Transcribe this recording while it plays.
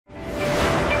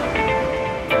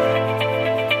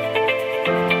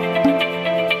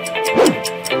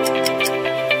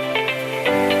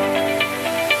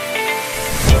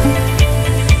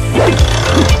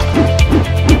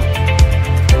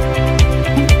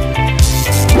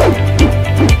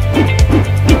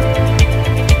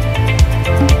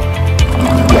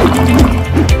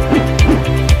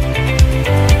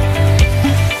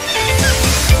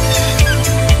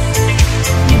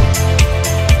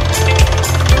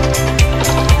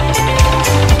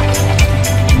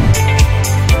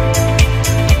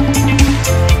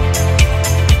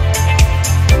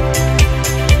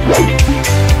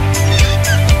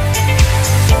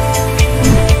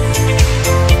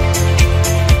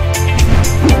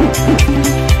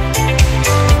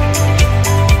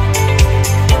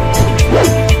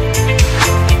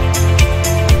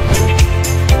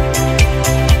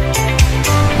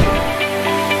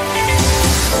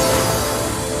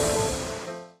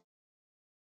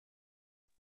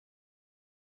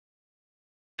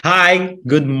Hi,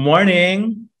 good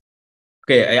morning.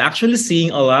 Okay, I actually seeing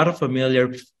a lot of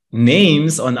familiar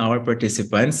names on our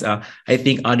participants. I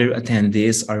think other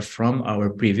attendees are from our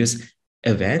previous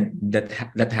event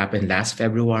that happened last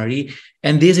February,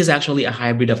 and this is actually a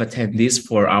hybrid of attendees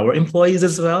for our employees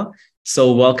as well.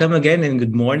 So welcome again and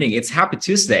good morning. It's Happy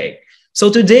Tuesday.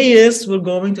 So today is we're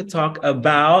going to talk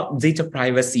about Data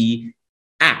Privacy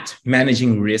Act,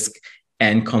 managing risk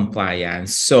and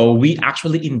compliance. So we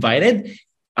actually invited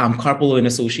Carpo Law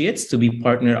Associates to be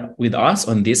partner with us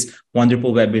on this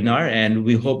wonderful webinar, and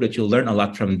we hope that you'll learn a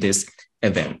lot from this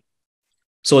event.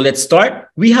 So let's start.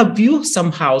 We have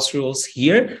some house rules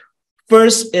here.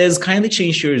 First is kindly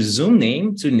change your Zoom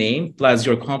name to name plus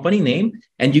your company name,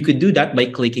 and you could do that by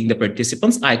clicking the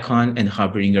participants icon and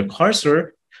hovering your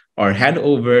cursor or hand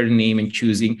over the name and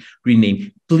choosing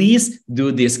rename. Please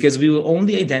do this because we will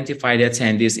only identify the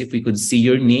attendees if we could see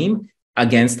your name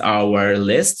against our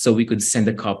list, so we could send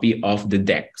a copy of the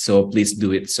deck. So please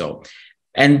do it so.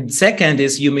 And second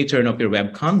is you may turn off your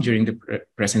webcam during the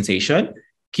presentation.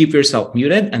 Keep yourself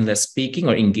muted unless speaking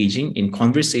or engaging in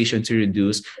conversation to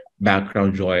reduce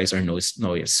background noise or noise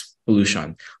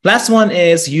pollution. Last one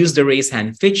is use the raise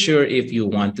hand feature if you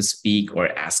want to speak or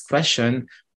ask question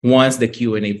once the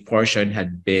Q&A portion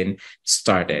had been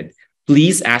started.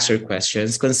 Please ask your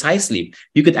questions concisely.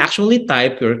 You could actually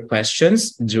type your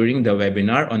questions during the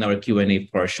webinar on our Q&A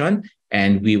portion,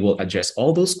 and we will address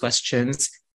all those questions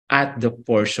at the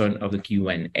portion of the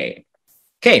Q&A.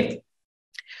 Okay.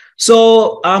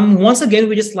 So once again,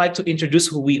 we just like to introduce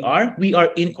who we are. We are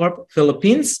InCorp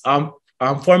Philippines,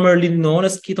 formerly known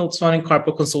as Kitalson and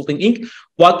Carpo Consulting Inc.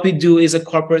 What we do is a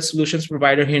corporate solutions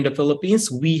provider here in the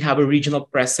Philippines. We have a regional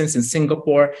presence in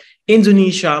Singapore,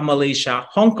 Indonesia, Malaysia,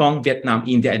 Hong Kong, Vietnam,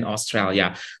 India, and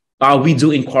Australia. We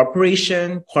do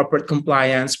incorporation, corporate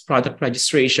compliance, product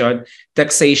registration,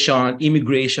 taxation,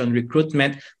 immigration,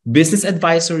 recruitment, business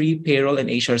advisory, payroll and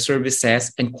HR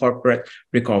services, and corporate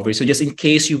recovery. So just in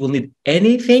case you will need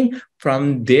anything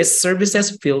from these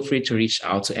services, feel free to reach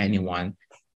out to anyone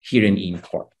here in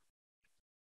InCorp.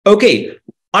 Okay,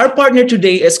 our partner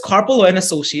today is Carpo Law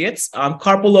Associates.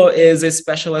 Carpo Law is a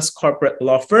specialist corporate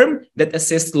law firm that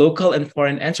assists local and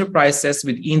foreign enterprises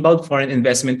with inbound foreign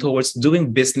investment towards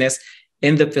doing business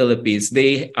in the Philippines.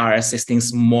 They are assisting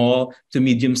small to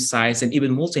medium-sized and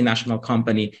even multinational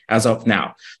company as of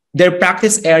now. Their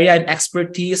practice area and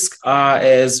expertise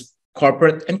is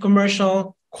corporate and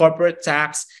commercial, corporate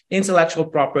tax, intellectual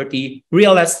property,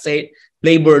 real estate,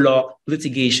 labor law,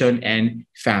 litigation, and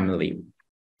family.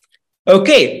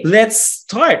 Okay, let's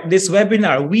start this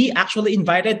webinar. We actually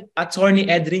invited Attorney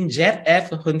Edrin Jet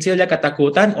F.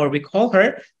 Juntilla-Catacutan, or we call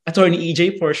her Attorney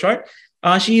EJ for short.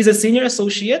 She is a senior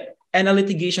associate and a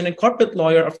litigation and corporate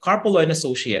lawyer of Carpo Law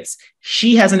Associates.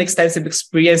 She has an extensive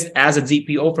experience as a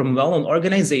DPO from well-known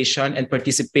organization and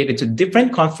participated to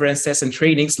different conferences and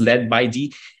trainings led by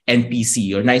the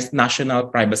NPC, or National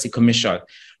Privacy Commission.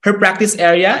 Her practice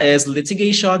area is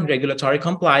litigation, regulatory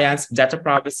compliance, data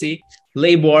privacy,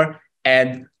 labor,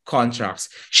 and contracts.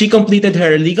 She completed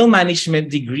her legal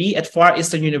management degree at Far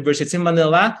Eastern University in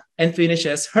Manila and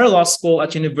finishes her law school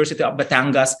at University of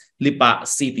Batangas, Lipa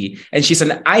City. And she's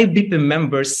an IBP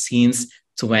member since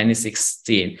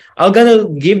 2016. I'm gonna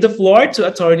give the floor to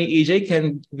Attorney EJ.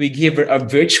 Can we give her a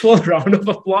virtual round of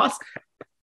applause?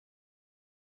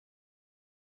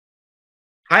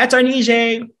 Hi, Attorney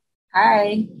EJ.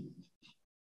 Hi.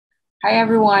 Hi,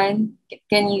 everyone.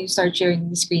 Can you start sharing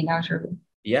the screen now, Sherwin?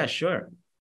 Yeah, sure.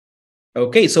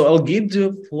 Okay, so I'll give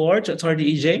the floor to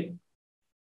Attorney EJ.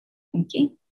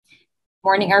 Okay.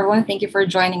 Morning, everyone. Thank you for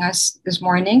joining us this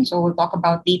morning. So we'll talk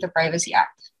about Data Privacy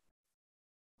Act.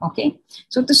 Okay,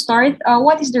 so to start,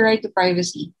 what is the right to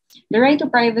privacy? The right to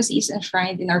privacy is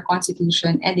enshrined in our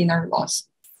Constitution and in our laws.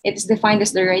 It is defined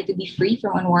as the right to be free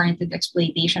from unwarranted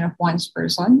exploitation of one's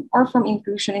person or from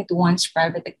intrusion into one's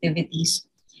private activities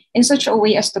in such a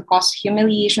way as to cause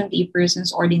humiliation to a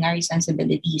person's ordinary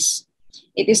sensibilities.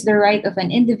 It is the right of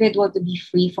an individual to be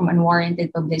free from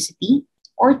unwarranted publicity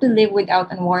or to live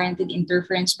without unwarranted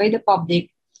interference by the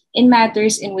public in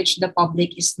matters in which the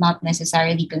public is not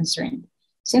necessarily concerned.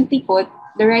 Simply put,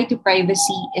 the right to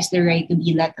privacy is the right to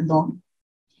be let alone.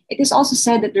 It is also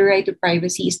said that the right to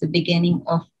privacy is the beginning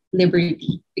of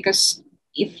liberty, because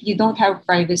if you don't have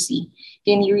privacy,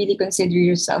 can you really consider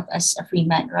yourself as a free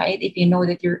man, right? If you know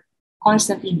that you're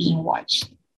constantly being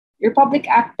watched. Republic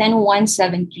Act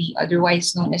 10173,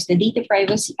 otherwise known as the Data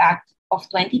Privacy Act of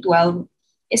 2012,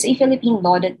 is a Philippine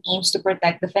law that aims to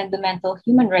protect the fundamental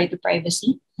human right to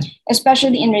privacy,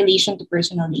 especially in relation to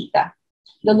personal data.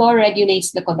 The law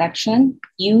regulates the collection,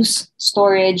 use,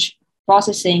 storage,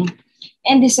 processing,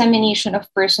 and dissemination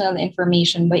of personal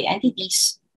information by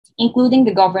entities, including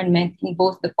the government in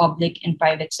both the public and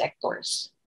private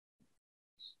sectors.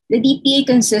 The DPA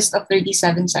consists of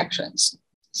 37 sections.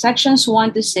 Sections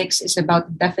 1 to 6 is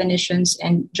about definitions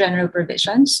and general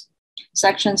provisions.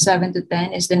 Section 7 to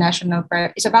 10 is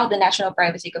about the National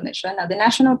Privacy Commission. Now, the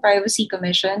National Privacy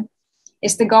Commission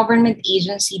is the government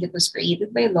agency that was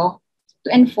created by law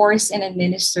to enforce and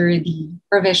administer the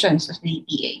provisions of the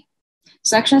DPA.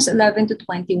 Sections 11 to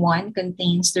 21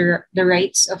 contains the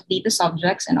rights of data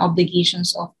subjects and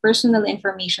obligations of personal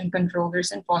information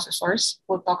controllers and processors.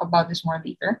 We'll talk about this more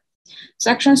later.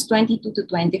 Sections 22 to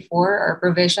 24 are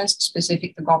provisions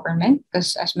specific to government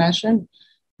because, as mentioned,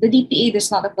 the DPA does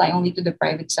not apply only to the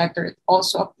private sector. It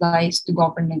also applies to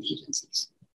government agencies.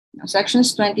 Now,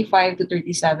 sections 25 to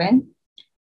 37,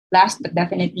 last but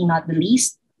definitely not the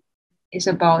least, is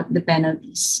about the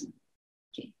penalties.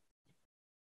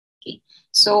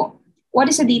 So what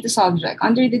is a data subject?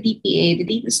 Under the DPA, the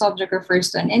data subject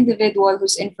refers to an individual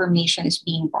whose information is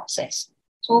being processed.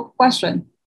 So question,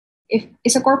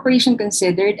 is a corporation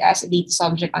considered as a data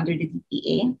subject under the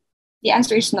DPA? The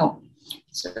answer is no.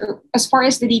 So as far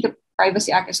as the Data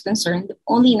Privacy Act is concerned,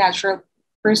 only natural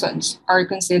persons are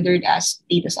considered as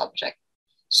data subject.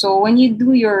 So when you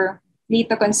do your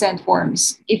data consent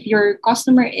forms, if your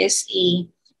customer is a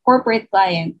corporate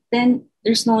client, then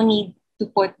there's no need to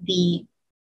put the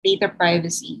data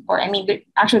privacy,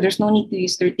 there's no need to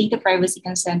use the data privacy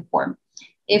consent form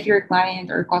if your client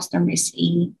or customer is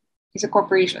a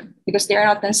corporation, because they are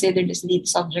not considered as data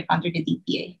subject under the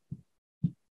DPA.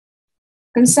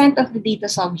 Consent of the data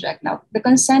subject. Now, the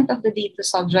consent of the data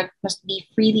subject must be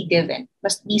freely given,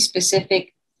 must be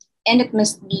specific, and it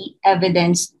must be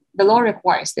evidenced. The law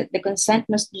requires that the consent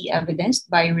must be evidenced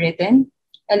by written,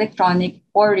 electronic,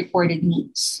 or recorded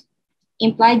means.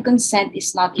 Implied consent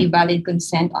is not a valid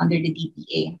consent under the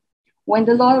DPA. When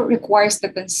the law requires the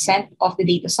consent of the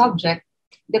data subject,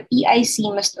 the PIC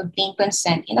must obtain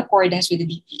consent in accordance with the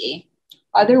DPA.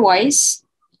 Otherwise,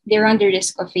 they run the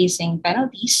risk of facing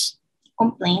penalties,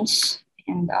 complaints,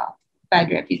 and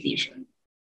bad reputation.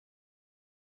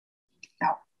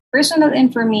 Now, personal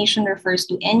information refers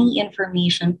to any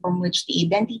information from which the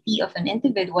identity of an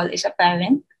individual is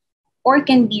apparent or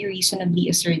can be reasonably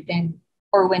ascertained,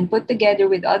 or when put together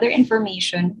with other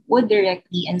information, would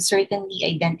directly and certainly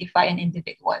identify an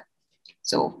individual.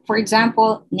 So, for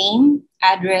example, name,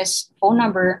 address, phone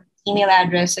number, email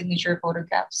address, signature,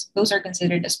 photographs. Those are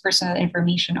considered as personal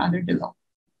information under the law.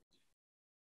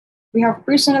 We have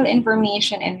personal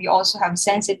information and we also have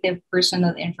sensitive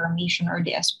personal information, or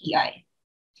the SPI.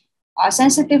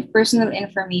 Sensitive personal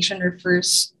information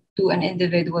refers to an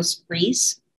individual's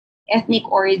race, ethnic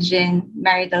origin,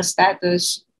 marital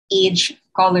status, age,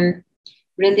 color,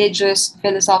 religious,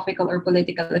 philosophical, or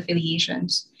political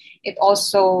affiliations. It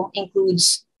also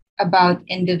includes about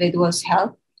individuals'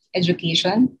 health,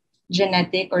 education,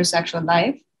 genetic or sexual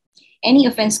life, any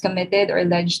offense committed or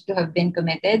alleged to have been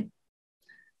committed,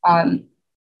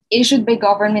 issued by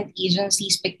government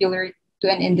agencies peculiar to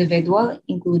an individual,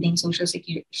 including social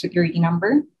security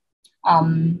number,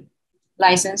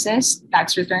 licenses,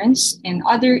 tax returns, and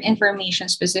other information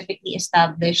specifically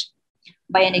established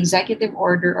by an executive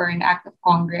order or an act of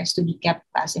Congress to be kept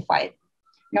classified.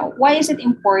 Now, why is it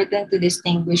important to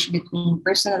distinguish between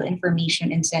personal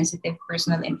information and sensitive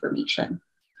personal information?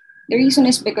 The reason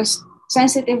is because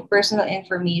sensitive personal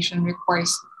information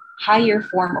requires higher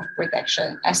form of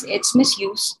protection, as its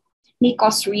misuse may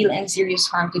cause real and serious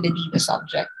harm to the data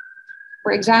subject.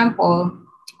 For example,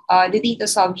 the data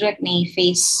subject may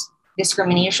face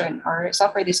discrimination or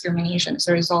suffer discrimination as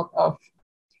a result of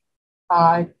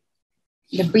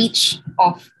the breach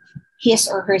of his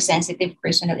or her sensitive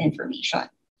personal information.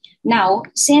 Now,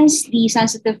 since the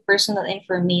sensitive personal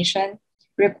information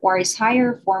requires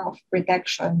higher form of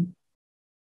protection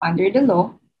under the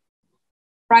law,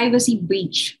 privacy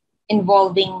breach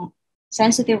involving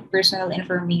sensitive personal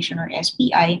information, or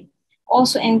SPI,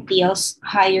 also entails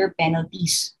higher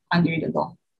penalties under the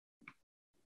law.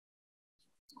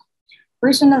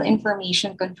 Personal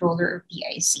Information Controller, or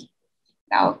PIC.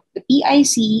 Now, the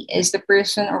PIC is the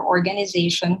person or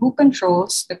organization who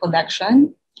controls the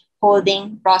collection,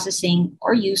 holding, processing,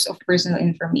 or use of personal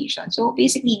information. So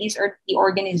basically, these are the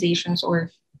organizations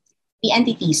or the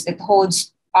entities that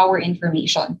holds our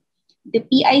information. The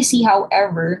PIC,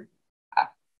 however,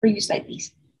 previous slide,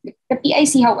 please. The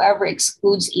PIC, however,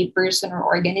 excludes a person or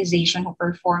organization who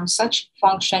performs such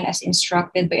function as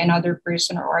instructed by another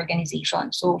person or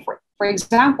organization. So, for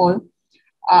example,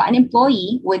 an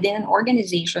employee within an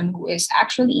organization who is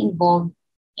actually involved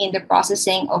in the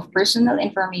processing of personal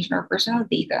information or personal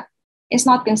data is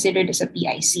not considered as a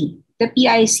PIC. The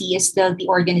PIC is still the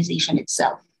organization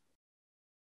itself.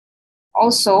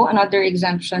 Also, another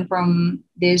exemption from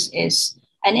this is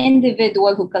an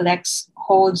individual who collects,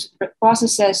 holds,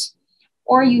 processes,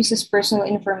 or uses personal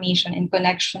information in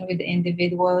connection with the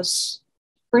individual's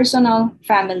personal,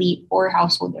 family, or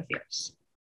household affairs.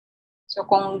 So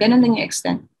kung ganun lang yung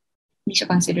extent, hindi siya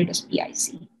considered as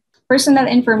PIC. Personal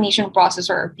Information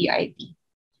Processor or PIP.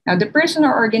 Now, the person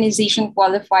or organization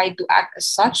qualified to act as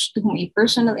such to whom a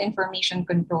personal information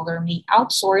controller may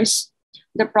outsource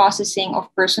the processing of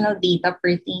personal data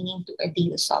pertaining to a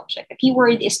data subject. The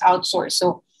keyword is outsource.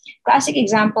 So, classic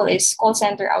example is call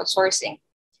center outsourcing.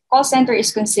 Call center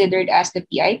is considered as the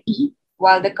PIP,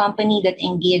 while the company that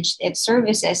engaged its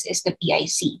services is the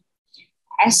PIC.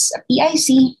 As a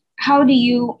PIC, how do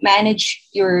you manage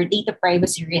your data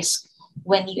privacy risk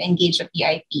when you engage a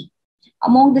PIP?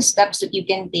 Among the steps that you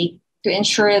can take to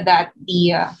ensure that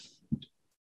the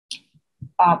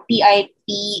PIP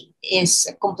is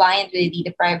compliant with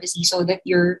data privacy so that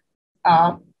your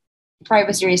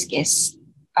privacy risk is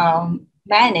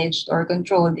managed or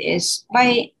controlled is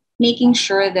by making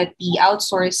sure that the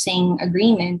outsourcing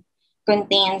agreement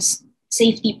contains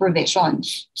safety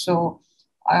provisions. So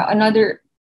another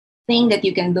thing that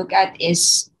you can look at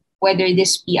is whether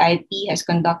this PIP has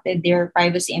conducted their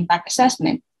privacy impact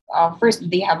assessment. First, do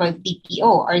they have a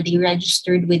DPO? Are they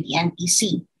registered with the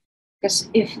NTC? Because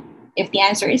if the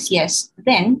answer is yes,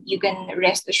 then you can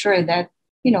rest assured that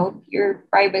your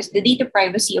privacy, the data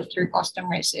privacy of your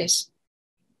customers is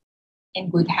in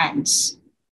good hands.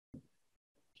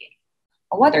 Okay.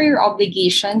 What are your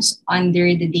obligations under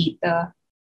the Data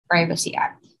Privacy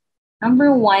Act?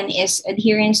 Number one is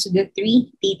adherence to the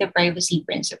 3 data privacy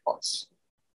principles.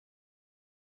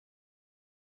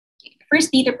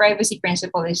 First data privacy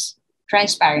principle is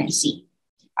transparency.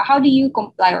 How do you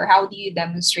comply or how do you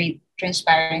demonstrate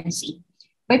transparency?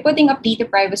 By putting up data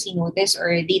privacy notice or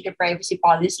a data privacy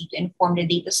policy to inform the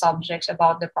data subjects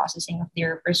about the processing of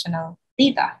their personal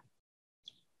data.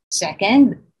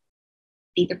 Second,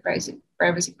 data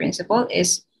privacy principle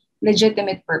is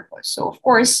legitimate purpose. So of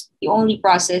course, you only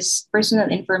process personal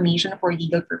information for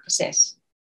legal purposes.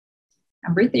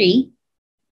 Number 3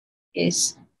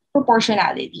 is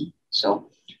proportionality.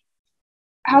 So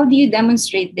how do you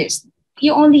demonstrate this?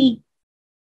 You only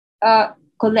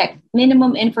collect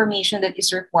minimum information that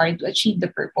is required to achieve the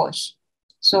purpose.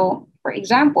 So for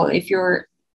example, if you're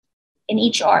in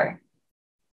HR,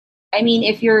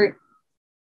 if you're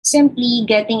simply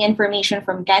getting information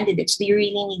from candidates, do you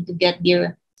really need to get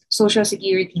their social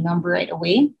security number right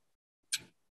away?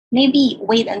 Maybe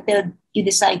wait until you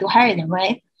decide to hire them,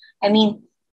 right?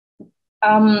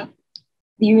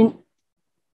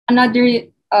 Another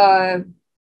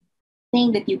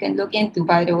thing that you can look into,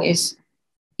 by the way, is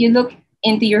you look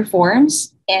into your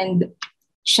forms and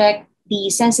check the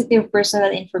sensitive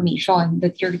personal information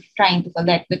that you're trying to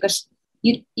collect, because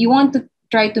you want to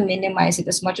try to minimize it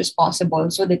as much as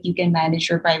possible so that you can manage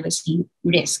your privacy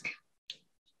risk.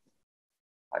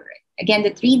 All right. Again,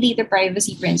 the 3 data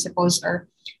privacy principles are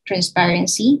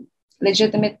transparency,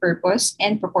 legitimate purpose,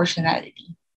 and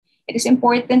proportionality. It is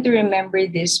important to remember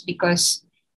this because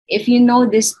if you know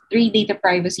these 3 data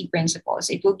privacy principles,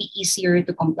 it will be easier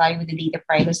to comply with the Data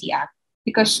Privacy Act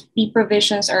because the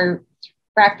provisions are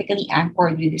practically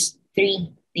anchored with these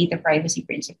 3 data privacy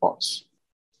principles.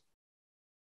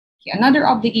 Okay, another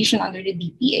obligation under the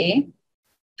DPA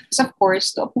is, of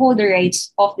course, to uphold the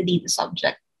rights of the data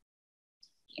subject.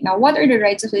 Okay, now, what are the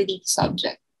rights of the data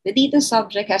subject? The data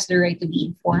subject has the right to be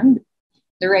informed,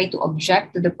 the right to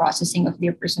object to the processing of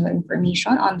their personal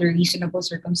information under reasonable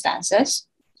circumstances.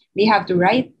 They have the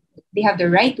right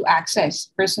to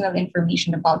access personal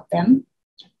information about them,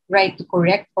 right to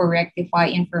correct or rectify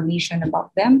information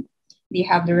about them. They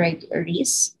have the right to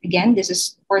erase. Again, this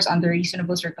is, of course, under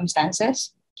reasonable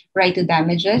circumstances. Right to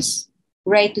damages,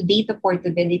 right to data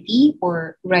portability,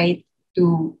 or right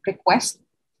to request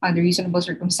under reasonable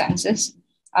circumstances,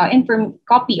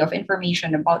 copy of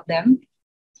information about them,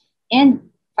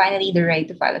 and finally, the right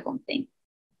to file a complaint.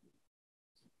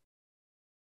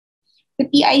 The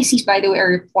PICs, by the way,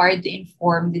 are required to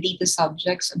inform the data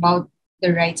subjects about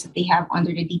the rights that they have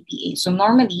under the DPA. So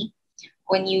normally,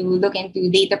 when you look into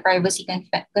data privacy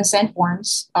consent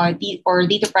forms or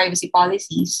data privacy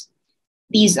policies,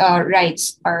 these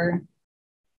rights are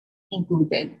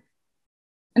included.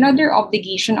 Another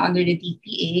obligation under the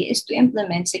DPA is to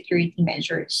implement security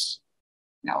measures.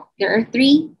 Now, there are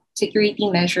 3 security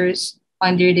measures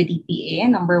under the DPA.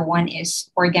 Number 1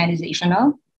 is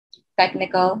organizational,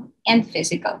 technical, and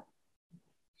physical.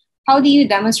 How do you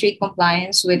demonstrate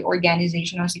compliance with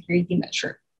organizational security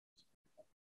measure?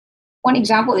 One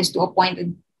example is to appoint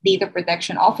a data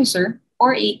protection officer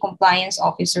or a compliance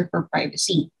officer for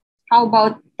privacy. How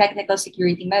about technical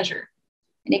security measure?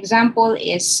 An example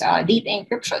is data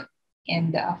encryption.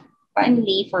 And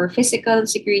finally, for physical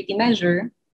security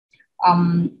measure,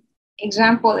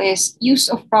 example is use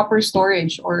of proper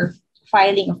storage or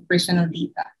filing of personal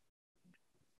data.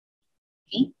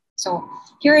 Okay, so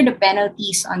here are the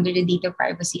penalties under the Data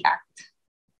Privacy Act.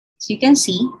 So you can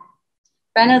see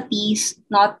penalties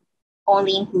not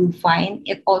only include fine,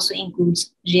 it also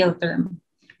includes jail term,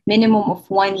 minimum of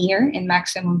 1 year and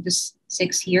maximum to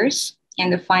 6 years,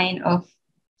 and a fine of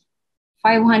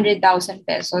 500,000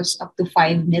 pesos up to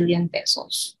 5 million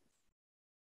pesos.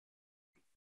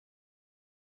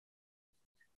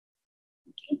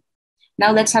 Okay.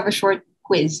 Now let's have a short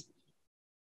quiz.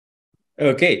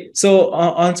 Okay, so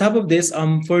on top of this,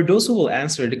 for those who will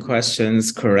answer the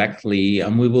questions correctly,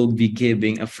 we will be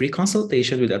giving a free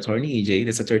consultation with Attorney EJ.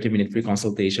 That's a 30-minute free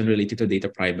consultation related to data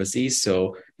privacy.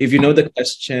 So if you know the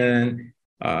question,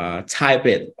 type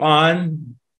it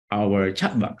on our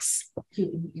chat box.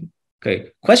 Okay,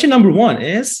 question number 1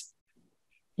 is,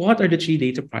 what are the 3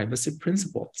 data privacy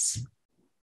principles?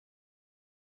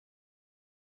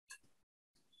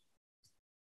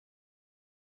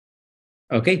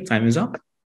 Okay, time is up.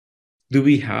 Do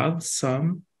we have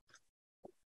some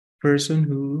person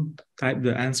who typed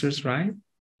the answers right?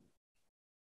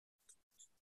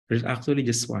 There's actually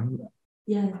just one.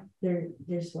 Yeah,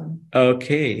 there's one.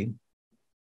 Okay.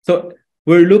 So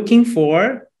we're looking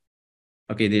for,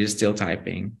 okay, they're still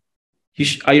typing.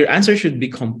 Your answer should be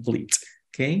complete,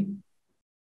 okay?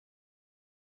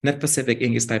 Net Pacific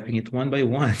Inc. is typing it one by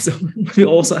one. So we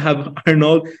also have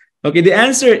Arnold. Okay, the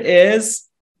answer is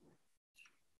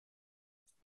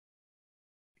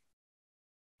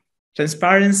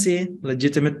transparency,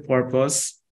 legitimate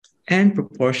purpose, and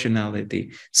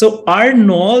proportionality. So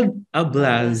Arnold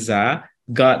Ablaza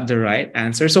got the right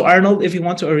answer. So Arnold, if you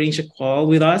want to arrange a call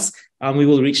with us, we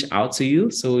will reach out to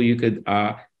you so you could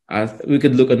we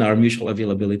could look on our mutual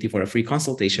availability for a free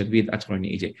consultation with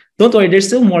Attorney EJ. Don't worry, there's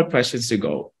still more questions to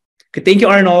go. Okay, thank you,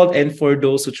 Arnold, and for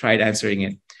those who tried answering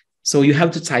it. So you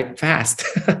have to type fast.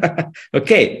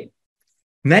 Okay,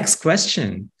 next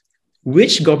question.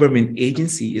 Which government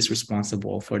agency is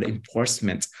responsible for the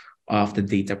enforcement of the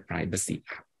Data Privacy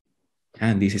Act?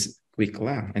 And this is quick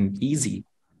lang and easy.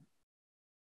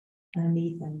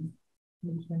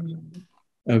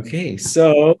 Okay,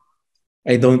 so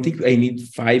I don't think I need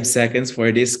 5 seconds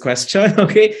for this question.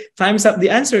 Okay, time's up.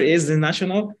 The answer is the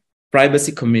National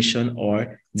Privacy Commission,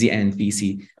 or the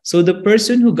NPC. So the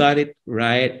person who got it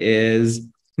right is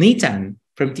Nathan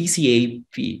from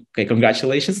TCAP. Okay,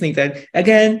 congratulations, Nathan.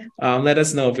 Again, let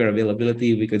us know of your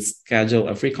availability. We could schedule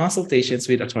a free consultations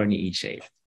with Attorney EJ.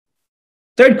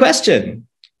 Third question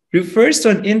refers to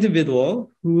an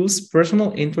individual whose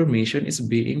personal information is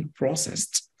being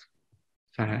processed.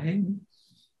 5,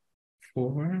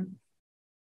 4,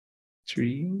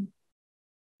 3,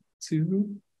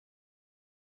 2,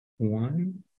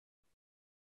 1.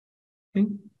 Okay.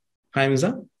 Time's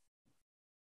up.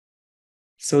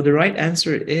 So the right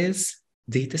answer is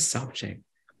data subject.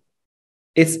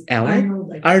 It's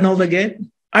Ellen. Arnold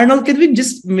again. Arnold, can we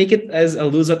just make it as a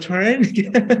loser turn?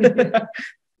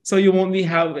 So you won't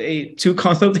have a 2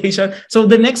 consultation. So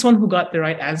the next one who got the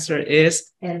right answer is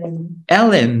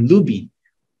Ellen Luby.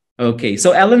 Okay,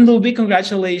 so Ellen Luby,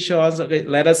 congratulations. Okay,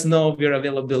 let us know of your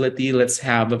availability. Let's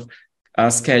have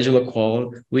schedule a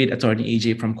call with Attorney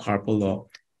EJ from Carpo Law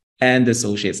and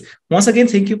Associates. Once again,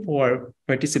 thank you for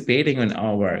participating on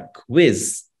our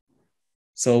quiz.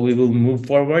 So we will move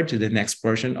forward to the next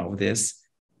portion of this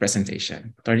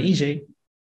presentation. Attorney EJ.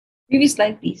 Previous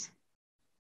slide, please.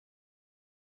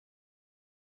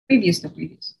 Previous.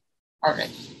 All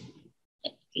right.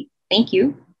 Okay, thank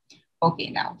you.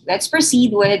 Okay, now let's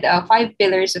proceed with 5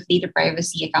 pillars of data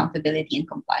privacy, accountability, and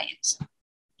compliance.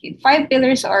 Okay, 5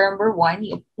 pillars are: number 1,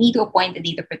 you need to appoint a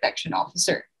data protection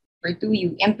officer. Number 2,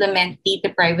 you implement data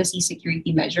privacy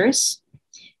security measures,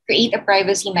 create a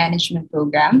privacy management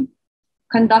program,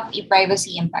 conduct a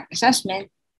privacy impact assessment,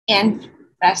 and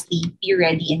lastly, be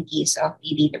ready in case of a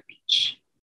data breach.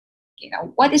 Okay,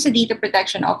 now what is a data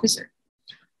protection officer?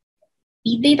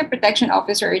 The Data Protection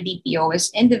Officer, or DPO, is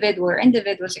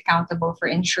individuals accountable for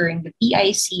ensuring the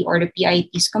PIC or the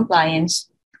PIT's compliance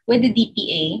with the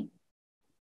DPA,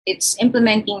 its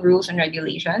implementing rules and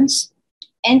regulations,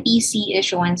 NPC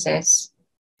issuances,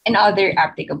 and other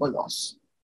applicable laws.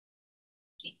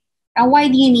 Okay. Now, why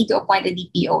do you need to appoint a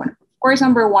DPO? Of course,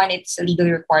 number 1, it's a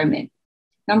legal requirement.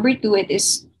 Number 2, it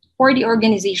is for the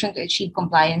organization to achieve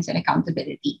compliance and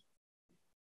accountability.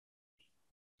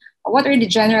 What are the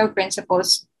general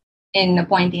principles in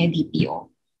appointing a DPO.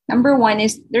 Number one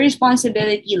is the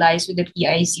responsibility lies with the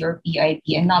PIC or PIP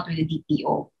and not with the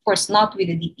DPO. Of course, not with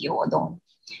the DPO alone.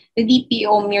 The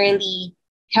DPO merely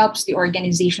helps the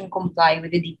organization comply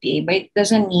with the DPA, but it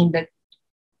doesn't mean that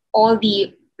all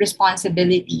the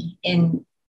responsibility in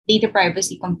data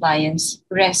privacy compliance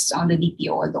rests on the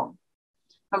DPO alone.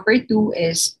 Number two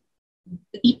is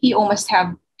the DPO must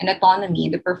have an autonomy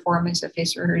in the performance of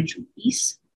his or her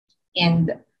duties.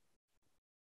 And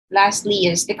lastly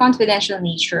is the confidential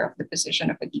nature of the position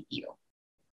of a DPO.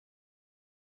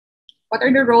 What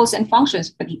are the roles and functions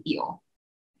of a DPO?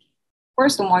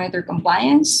 First, to monitor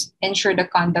compliance, ensure the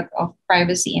conduct of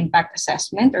privacy impact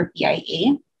assessment or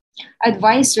PIA,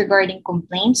 advise regarding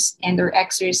complaints and or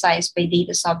exercise by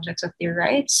data subjects of their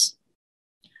rights,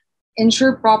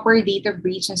 ensure proper data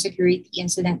breach and security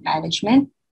incident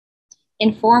management,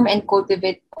 inform and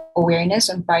cultivate awareness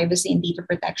on privacy and data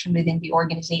protection within the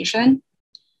organization,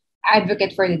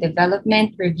 advocate for the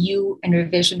development, review, and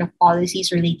revision of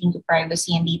policies relating to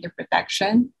privacy and data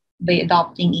protection by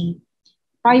adopting a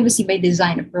privacy by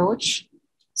design approach,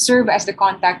 serve as the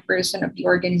contact person of the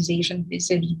organization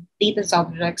vis-a-vis data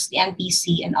subjects, the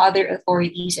NPC, and other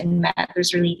authorities in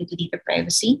matters related to data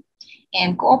privacy,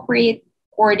 and cooperate,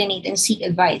 coordinate, and seek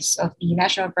advice of the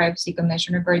National Privacy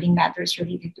Commission regarding matters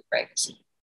related to privacy,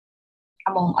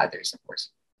 among others, of course.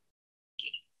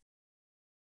 Okay.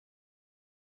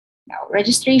 Now,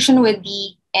 registration with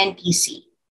the NPC.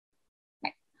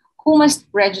 Who must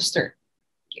register?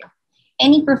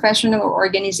 Any professional or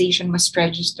organization must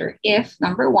register if,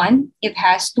 number one, it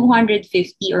has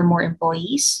 250 or more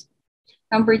employees.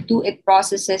 Number two, it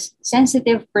processes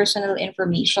sensitive personal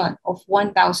information of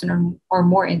 1,000 or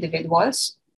more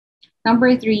individuals.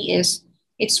 Number three is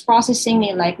its processing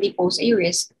may likely pose a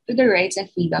risk to the rights and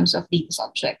freedoms of data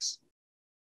subjects.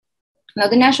 Now,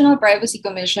 the National Privacy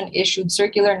Commission issued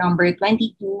Circular Number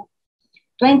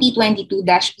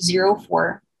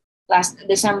 2022-04 last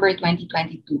December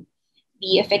 2022.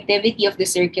 The effectivity of the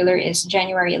circular is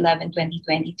January 11,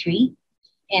 2023,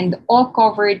 and all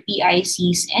covered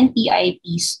PICs and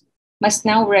PIPs must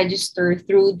now register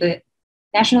through the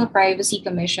National Privacy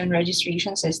Commission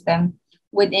registration system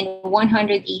within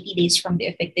 180 days from the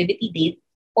effectivity date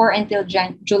or until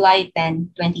July 10,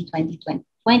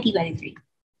 2023.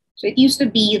 So it used to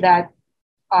be that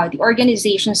the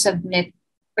organization submit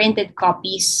printed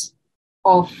copies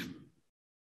of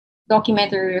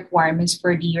documentary requirements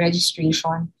for the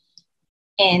registration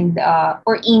and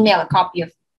or email a copy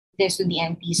of this to the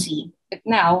NPC. But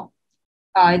now,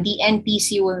 the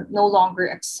NPC will no longer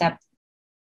accept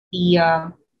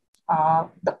the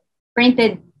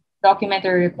printed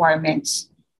documentary requirements.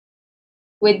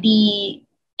 With the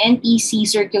NPC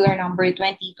Circular Number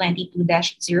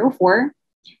 2022-04,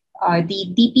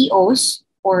 the DPOs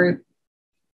or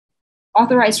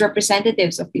authorized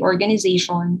representatives of the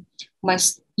organization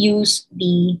must use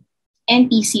the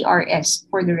NPCRS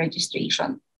for the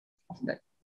registration of the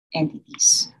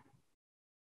entities.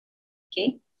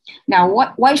 Okay. Now,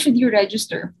 why should you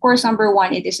register? Of course, number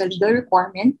one, it is a legal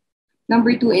requirement.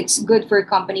 Number two, it's good for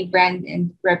company brand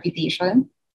and reputation.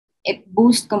 It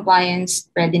boosts compliance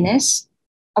readiness,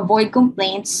 avoid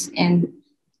complaints, and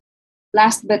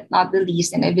last but not the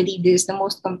least, and I believe this is the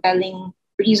most compelling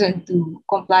reason to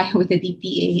comply with the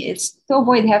DPA, it's to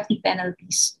avoid hefty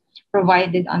penalties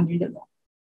provided under the law.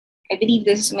 I believe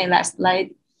this is my last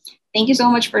slide. Thank you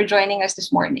so much for joining us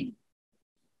this morning.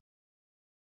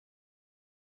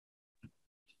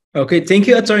 Okay, thank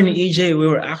you, Attorney EJ. We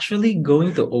were actually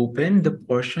going to open the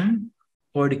portion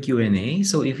for the Q&A.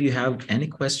 So if you have any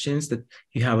questions that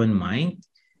you have in mind,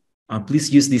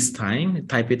 please use this time,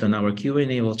 type it on our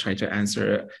Q&A. We'll try to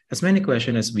answer as many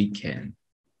questions as we can.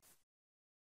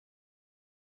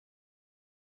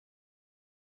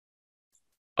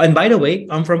 And by the way,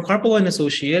 I'm from Carpo Law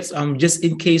Associates. Just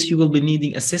in case you will be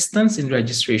needing assistance in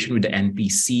registration with the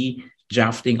NPC,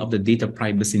 drafting of the data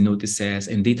privacy notices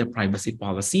and data privacy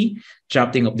policy,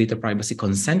 drafting of data privacy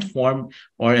consent form,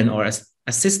 or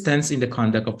assistance in the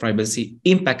conduct of privacy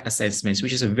impact assessments,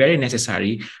 which is very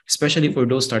necessary, especially for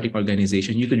those starting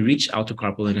organizations. You could reach out to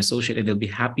Carpo Law Associates and they'll be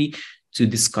happy to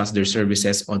discuss their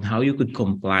services on how you could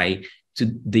comply to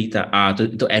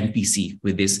NPC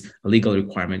with this legal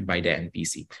requirement by the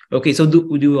NPC. Okay, so do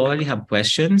we already have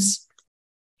questions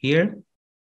here?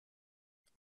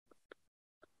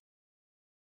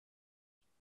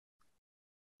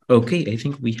 Okay, I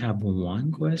think we have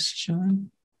one question.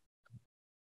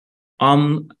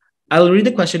 I'll read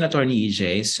the question, Attorney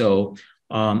EJ. So,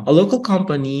 a local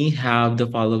company have the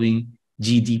following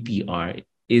GDPR.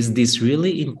 Is this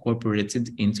really incorporated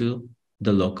into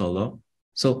the local law?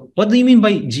 So what do you mean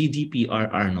by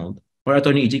GDPR, Arnold? Or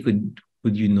Attorney EJ,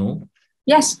 could you know?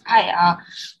 Yes,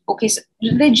 okay, so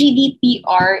the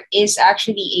GDPR is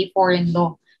actually a foreign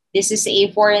law. This is a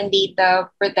foreign data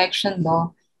protection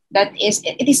law that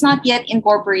it is not yet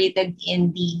incorporated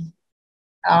in the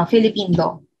Philippine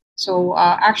law. So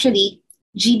actually,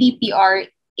 GDPR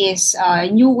is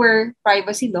a newer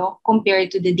privacy law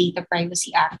compared to the Data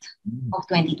Privacy Act of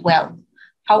 2012.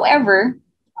 However,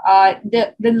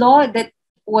 the law that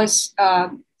was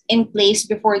in place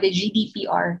before the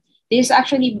GDPR, this is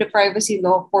actually the privacy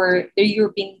law for the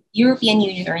European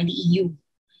Union or the EU.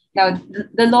 Now,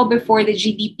 the law before the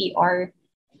GDPR,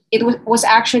 it was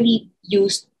actually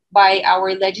used by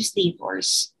our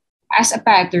legislators as a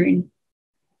pattern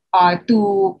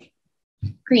to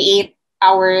create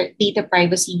our Data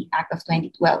Privacy Act of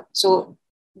 2012. So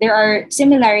there are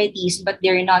similarities, but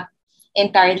they're not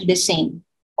entirely the same.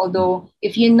 Although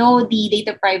if you know the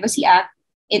Data Privacy Act,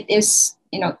 it is,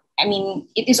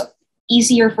 it is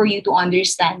easier for you to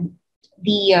understand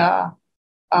the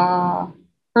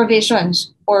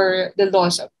provisions or the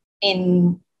laws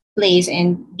in place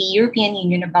in the European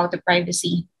Union about the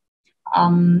privacy.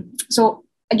 So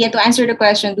again, to answer the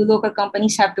question, do local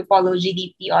companies have to follow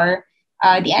GDPR?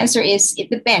 The answer is it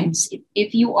depends.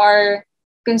 If you are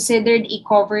considered a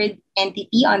covered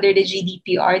entity under the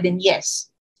GDPR, then yes.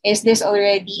 Is this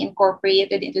already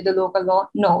incorporated into the local law?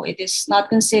 No, it is not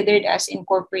considered as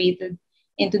incorporated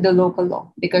into the local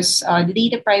law because the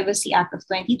Data Privacy Act of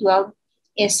 2012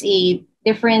 is a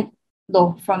different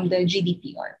law from the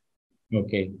GDPR.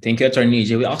 Okay, thank you, Attorney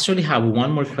EJ. We actually have one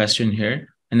more question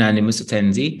here, anonymous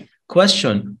attendee.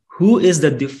 Question, who is the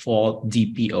default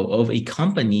DPO of a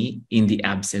company in the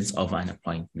absence of an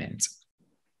appointment?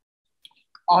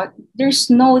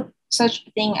 There's no such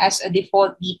thing as a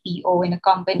default DPO in a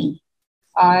company.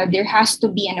 There has to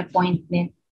be an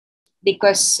appointment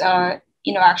because,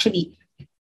 actually,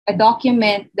 a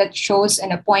document that shows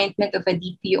an appointment of a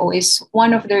DPO is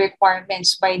one of the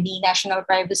requirements by the National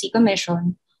Privacy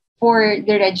Commission for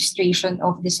the registration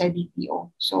of the said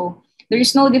DPO. So there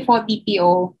is no default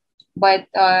DPO, but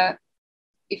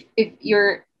if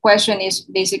your question is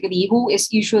basically who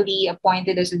is usually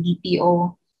appointed as a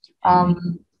DPO,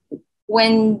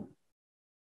 when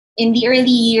in the early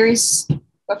years,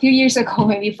 a few years ago,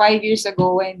 maybe 5 years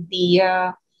ago, when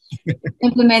the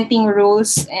implementing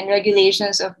rules and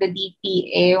regulations of the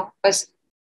DPA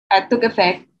took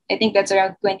effect, I think that's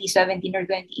around 2017 or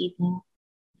 2018.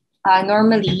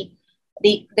 Normally,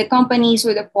 the companies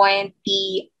would appoint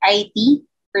the IT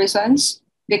persons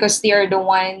because they are the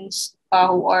ones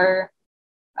who are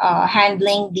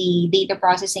handling the data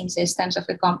processing systems of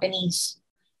the companies.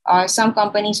 Some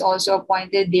companies also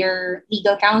appointed their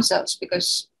legal counsels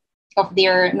because of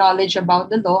their knowledge about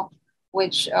the law,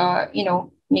 which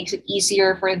makes it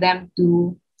easier for them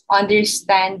to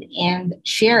understand and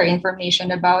share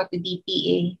information about the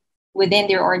DPA within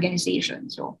their organization.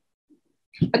 So,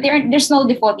 but there's no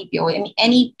default DPO. I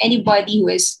mean, anybody who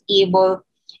is able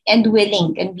and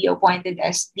willing can be appointed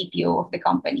as DPO of the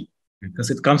company.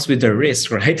 Because it comes with the risk,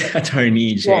 right,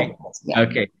 Attorney EJ? Yeah.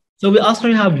 Okay. So we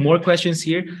also have more questions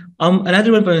here.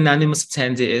 Another one from an anonymous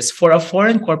attendee is, for a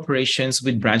foreign corporations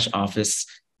with branch office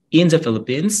in the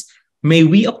Philippines, may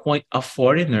we appoint a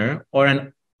foreigner or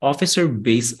an officer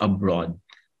based abroad?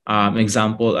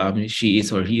 Example, she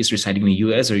is or he is residing in the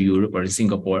US or Europe or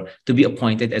Singapore to be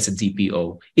appointed as a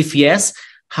DPO. If yes,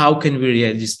 how can we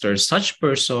register such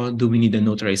person? Do we need a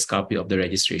notarized copy of the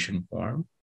registration form?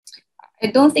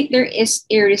 I don't think there is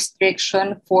a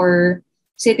restriction for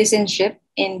citizenship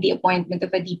in the appointment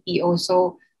of a DPO.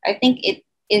 So I think it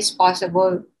is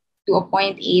possible to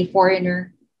appoint a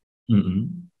foreigner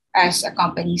as a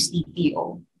company's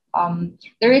DPO. For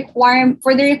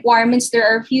the requirements, there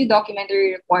are a few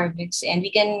documentary requirements, and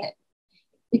we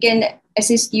can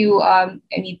assist you.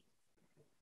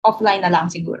 Offline na lang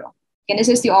siguro. We can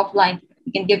assist you offline.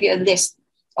 We can give you a list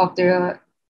of the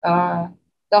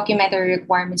documentary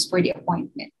requirements for the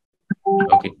appointment.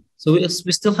 Okay. So we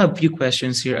still have a few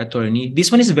questions here, Attorney. This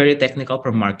one is very technical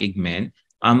from Mark Igman.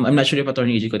 I'm not sure if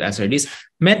Attorney EJ could answer this.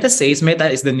 Meta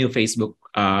is the new Facebook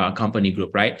company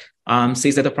group, right?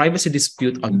 Says that a privacy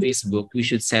dispute on Facebook, we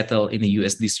should settle in the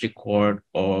U.S. District Court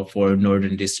or for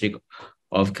Northern District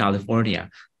of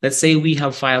California. Let's say we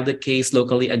have filed a case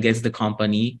locally against the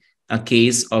company, a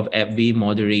case of FB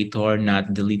moderator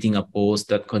not deleting a post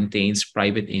that contains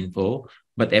private info,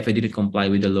 but if I didn't comply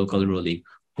with the local ruling,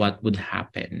 what would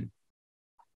happen?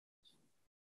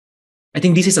 I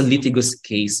think this is a litigious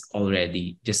case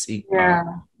already. Yeah.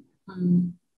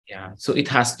 So it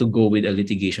has to go with a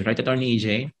litigation, right, Attorney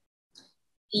EJ?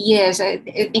 Yes, I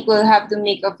think we'll have to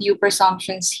make a few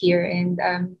presumptions here, and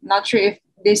I'm not sure if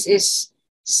this is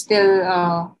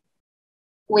still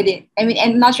within. I mean,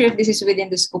 I'm not sure if this is within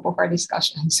the scope of our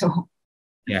discussion. So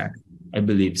Yeah, I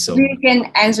believe so. we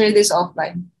can answer this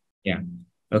offline. Yeah.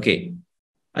 Okay.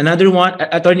 Another one,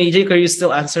 Attorney AJ, can you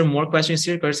still answer more questions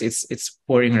here? Because it's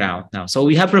pouring around now. So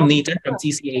we have from Nathan from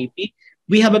TCAP.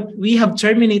 We have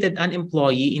terminated an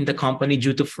employee in the company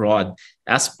due to fraud.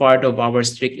 As part of our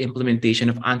strict implementation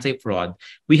of anti-fraud,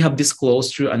 we have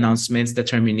disclosed through announcements the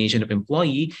termination of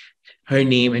employee, her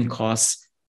name and cause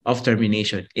of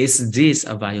termination. Is this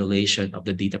a violation of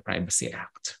the Data Privacy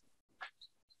Act?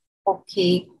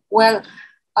 Okay. Well,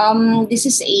 this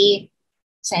is a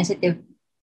sensitive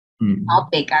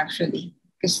topic actually,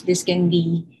 because this can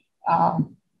be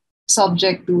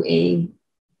subject to a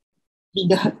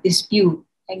legal dispute.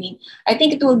 I mean, I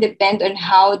think it will depend on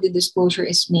how the disclosure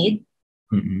is made,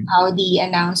 how the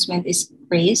announcement is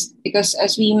phrased, because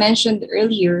as we mentioned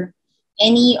earlier,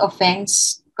 any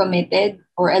offense committed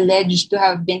or alleged to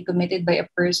have been committed by a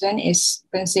person is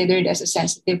considered as a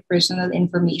sensitive personal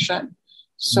information.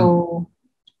 So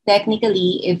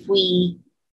technically, if we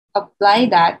apply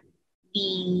that,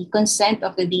 the consent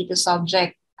of the data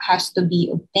subject has to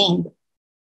be obtained.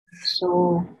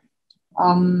 So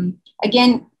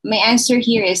again, my answer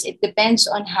here is it depends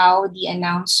on how the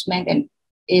announcement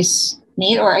is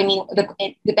made, or I mean,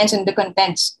 it depends on the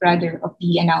contents rather of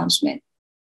the announcement.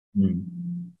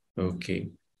 Okay.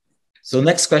 So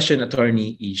next question,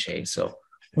 Attorney Ishay. So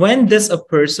when does a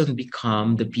person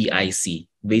become the PIC?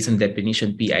 Based on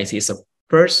definition, PIC is a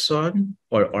person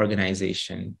or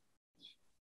organization.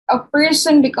 A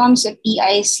person becomes a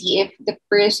PIC if the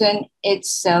person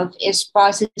itself is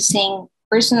processing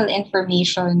personal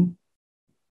information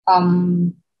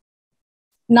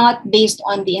not based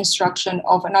on the instruction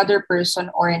of another person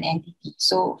or an entity.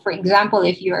 So, for example,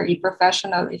 if you are a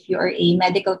professional, if you are a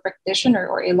medical practitioner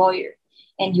or a lawyer,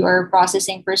 and you are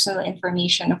processing personal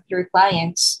information of your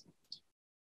clients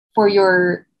for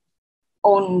your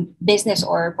own business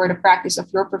or for the practice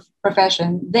of your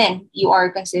profession, then you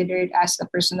are considered as a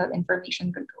personal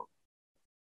information control.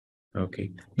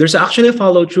 Okay. There's actually a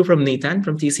follow-through from Nathan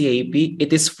from TCAP.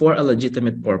 It is for a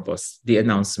legitimate purpose, the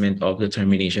announcement of the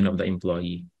termination of the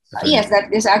employee. Yes,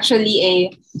 that is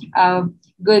actually a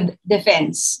good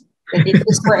defense, that it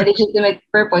is for a legitimate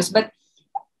purpose. But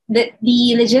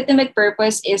the legitimate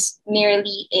purpose is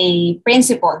merely a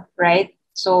principle, right?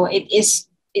 So it's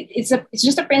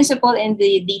just a principle in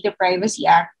the Data Privacy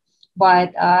Act,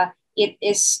 but it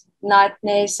is not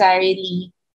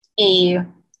necessarily a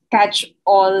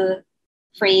catch-all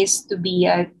phrase to be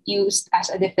used as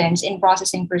a defense in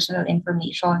processing personal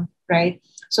information, right?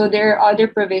 So there are other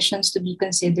provisions to be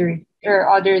considered, or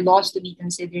other laws to be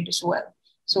considered as well.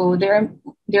 So there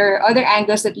are other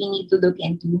angles that we need to look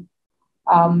into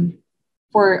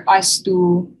for us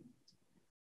to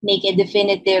make a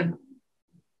definitive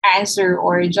answer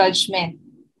or judgment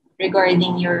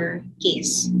regarding your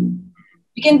case.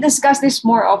 We can discuss this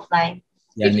more offline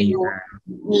if you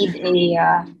need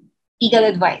a legal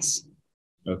advice.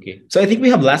 Okay. So I think we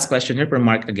have last question here from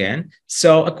Mark again.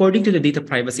 So according to the Data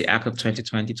Privacy Act of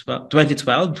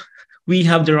 2012, we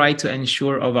have the right to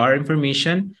ensure of our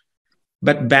information,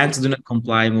 but banks do not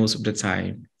comply most of the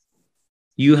time.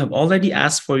 You have already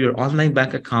asked for your online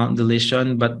bank account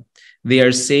deletion, but they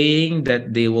are saying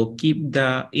that they will keep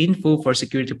the info for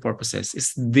security purposes.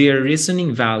 Is their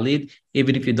reasoning valid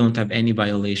even if you don't have any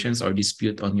violations or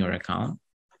dispute on your account?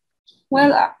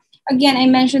 Well, again, I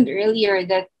mentioned earlier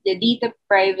that the data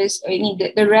privacy, I mean,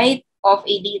 the right of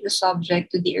a data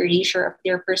subject to the erasure of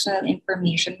their personal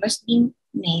information must be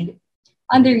made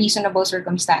under reasonable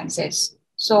circumstances.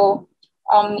 So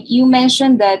you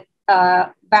mentioned that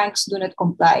banks do not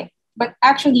comply, but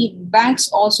actually banks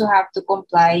also have to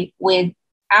comply with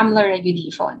AMLA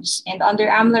regulations. And under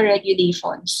AMLA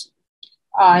regulations,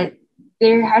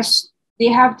 they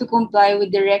have to comply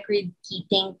with the record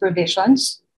keeping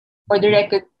provisions, or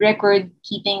the record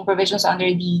keeping provisions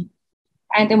under the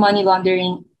Anti-Money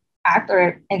Laundering Act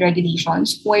and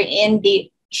regulations, wherein they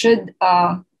should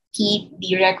keep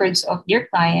the records of their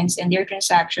clients and their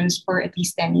transactions for at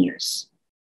least 10 years.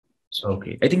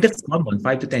 Okay. I think that's common,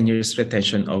 5 to 10 years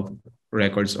retention of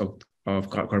records of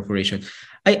corporation.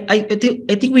 I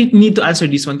think we need to answer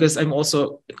this one because I'm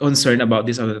also concerned about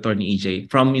this other Attorney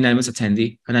EJ from Anonymous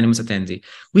Attendee.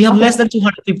 We have less than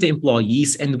 250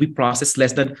 employees and we process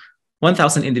less than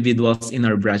 1,000 individuals in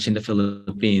our branch in the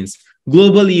Philippines.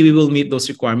 Globally, we will meet those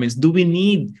requirements. Do we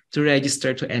need to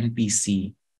register to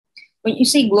NPC? When you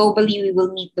say globally, we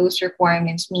will meet those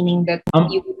requirements, meaning that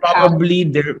you probably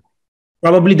there.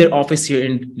 Probably their office here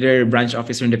in their branch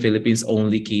office here in the Philippines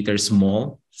only caters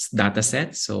small data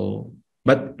sets. So,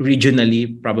 but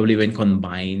regionally, probably when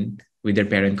combined with their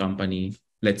parent company,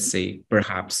 let's say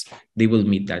perhaps they will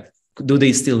meet that. Do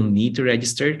they still need to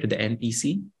register to the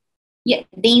NPC? Yeah,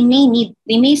 they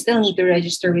may still need to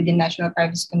register with the National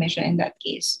Privacy Commission in that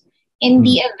case. In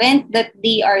the event that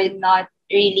they are not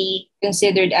really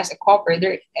considered as a covered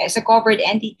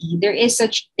entity, there is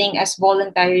such thing as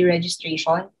voluntary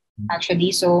registration,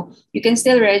 actually. So you can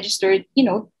still register,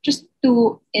 just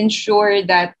to ensure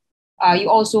that you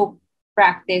also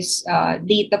practice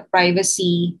data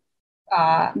privacy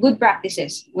good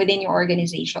practices within your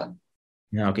organization.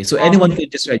 Yeah, okay. So anyone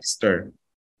could just register.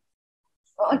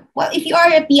 Well, if you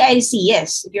are a PIC,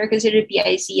 yes. If you're considered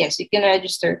PIC, yes, you can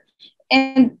register.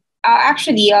 And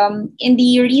actually, in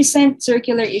the recent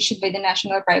circular issued by the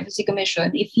National Privacy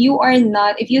Commission, if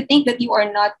you think that you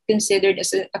are not considered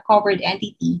as a covered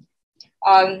entity,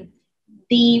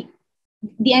 the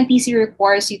NPC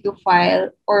requires you to file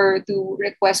or to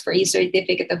request for a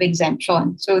certificate of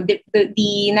exemption. So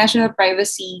the National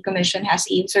Privacy Commission has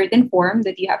a certain form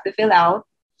that you have to fill out,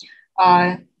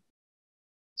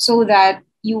 so that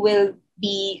you will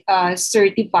be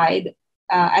certified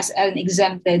as an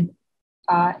exempted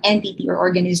entity or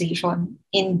organization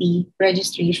in the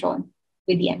registration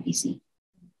with the NPC.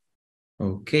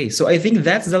 Okay, so I think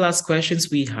that's the last questions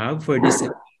we have for this.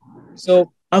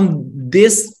 So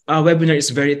this webinar is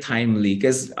very timely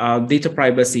because data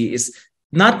privacy is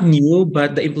not new,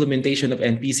 but the implementation of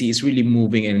NPC is really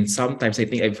moving. And sometimes I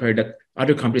think I've heard that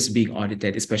other companies being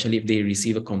audited, especially if they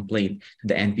receive a complaint to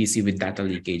the NPC with data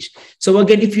leakage. So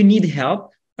again, if you need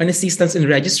help and assistance in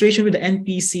registration with the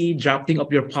NPC, drafting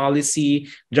of your policy,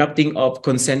 drafting of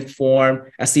consent form,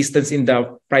 assistance in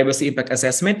the privacy impact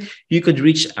assessment, you could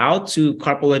reach out to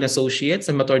Carpo Law Associates,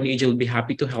 and Attorney AJ will be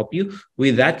happy to help you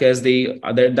with that because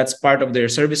that's part of their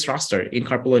service roster in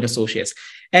Carpo Law Associates.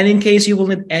 And in case you will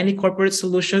need any corporate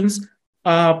solutions,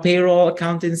 payroll,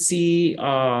 accountancy,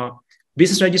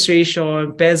 business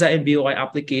registration, PEZA and BOI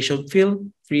application, feel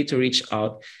free to reach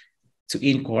out to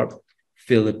InCorp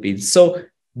Philippines. So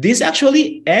this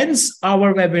actually ends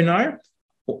our webinar.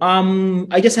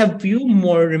 I just have a few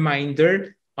more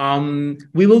reminder.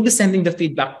 We will be sending the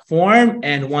feedback form,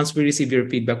 and once we receive your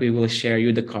feedback, we will share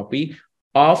you the copy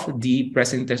of the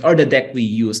presentation or the deck we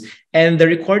use. And the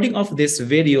recording of this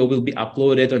video will be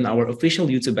uploaded on our official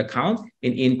YouTube account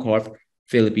in InCorp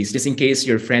Philippines. Just in case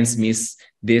your friends miss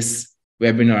this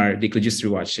webinar, they could just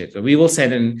rewatch it. So we will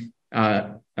send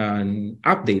an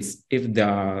updates if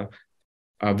the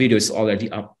video is already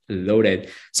uploaded.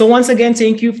 So once again,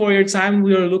 thank you for your time.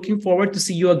 We are looking forward to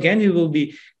see you again. We will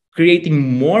be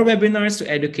creating more webinars to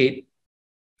educate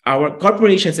our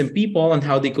corporations and people on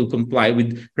how they could comply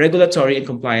with regulatory and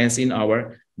compliance in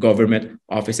our government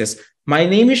offices. My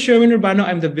name is Sherwin Urbano.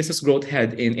 I'm the Business Growth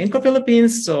Head in InCorp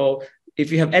Philippines. So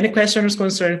if you have any questions or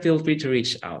concerns, feel free to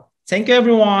reach out. Thank you,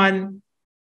 everyone.